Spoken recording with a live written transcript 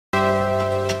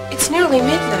nearly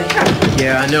midnight.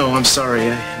 Yeah, I know. I'm sorry.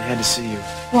 I had to see you.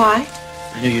 Why?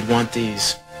 I knew you'd want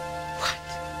these. What?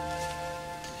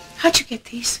 How'd you get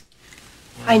these?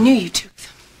 I knew you took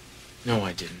them. No,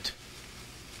 I didn't.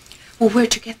 Well,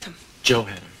 where'd you get them? Joe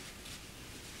had them.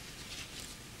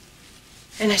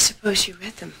 And I suppose you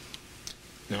read them.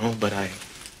 No, but I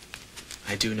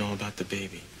do know about the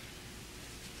baby.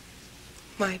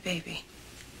 My baby.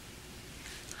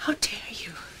 How dare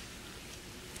you?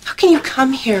 How can you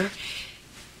come here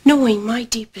knowing my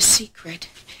deepest secret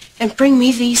and bring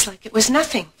me these like it was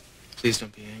nothing? Please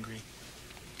don't be angry.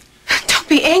 Don't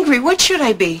be angry. What should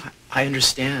I be? I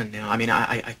understand now. I mean,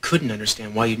 I couldn't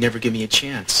understand why you'd never give me a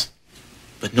chance.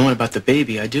 But knowing about the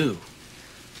baby, I do.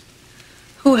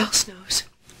 Who else knows?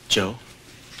 Joe.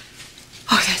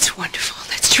 Oh, that's wonderful.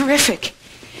 That's terrific.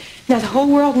 Now the whole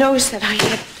world knows that I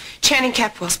had Channing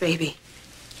Capwell's baby.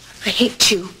 I hate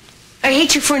you. I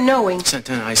hate you for knowing.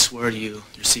 Santana, I swear to you,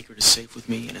 your secret is safe with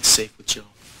me and it's safe with Joe.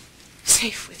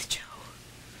 Safe with Joe?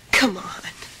 Come on.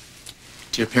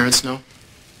 Do your parents know?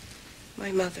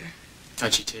 My mother.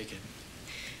 How'd she take it?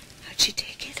 How'd she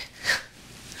take it?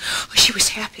 Oh, she was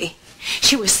happy.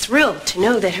 She was thrilled to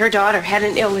know that her daughter had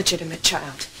an illegitimate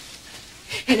child.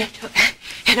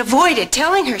 And avoided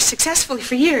telling her successfully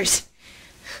for years.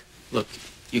 Look,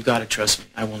 you gotta trust me.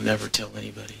 I will never tell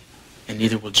anybody. And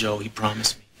neither will Joe. He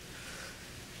promised me.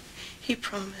 He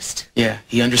promised? Yeah,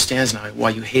 he understands now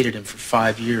why you hated him for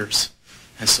 5 years.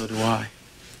 And so do I.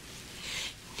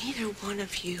 Neither one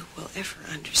of you will ever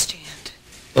understand.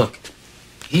 Look,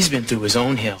 he's been through his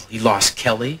own hell. He lost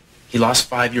Kelly. He lost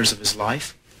 5 years of his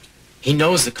life. He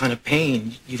knows the kind of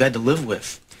pain you've had to live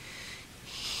with.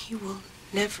 He will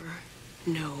never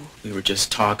know. We were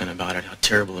just talking about it, how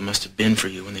terrible it must have been for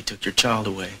you when they took your child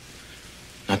away.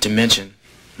 Not to mention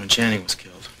when Channing was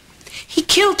killed. He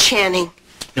killed Channing.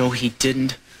 No, he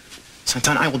didn't.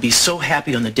 Santana, I will be so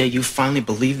happy on the day you finally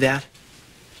believe that.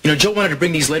 You know, Joe wanted to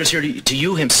bring these letters here to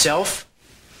you himself.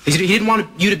 He didn't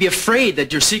want you to be afraid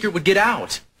that your secret would get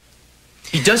out.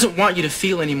 He doesn't want you to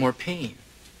feel any more pain.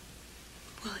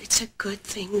 Well, it's a good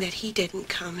thing that he didn't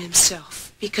come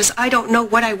himself, because I don't know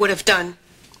what I would have done.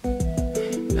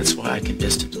 That's why I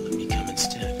convinced him to let me come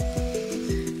instead.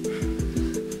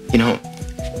 You know,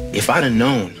 if I'd have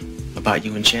known about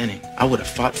you and Channing, I would have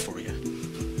fought for you.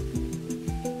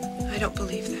 I don't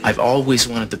believe that. I've always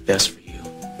wanted the best for you.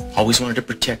 Always wanted to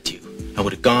protect you. I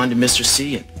would have gone to Mr.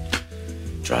 C and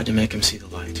tried to make him see the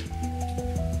light.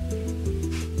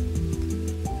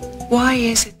 Why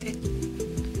is it that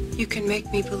you can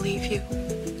make me believe you?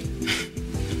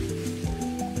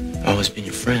 I've always been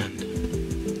your friend.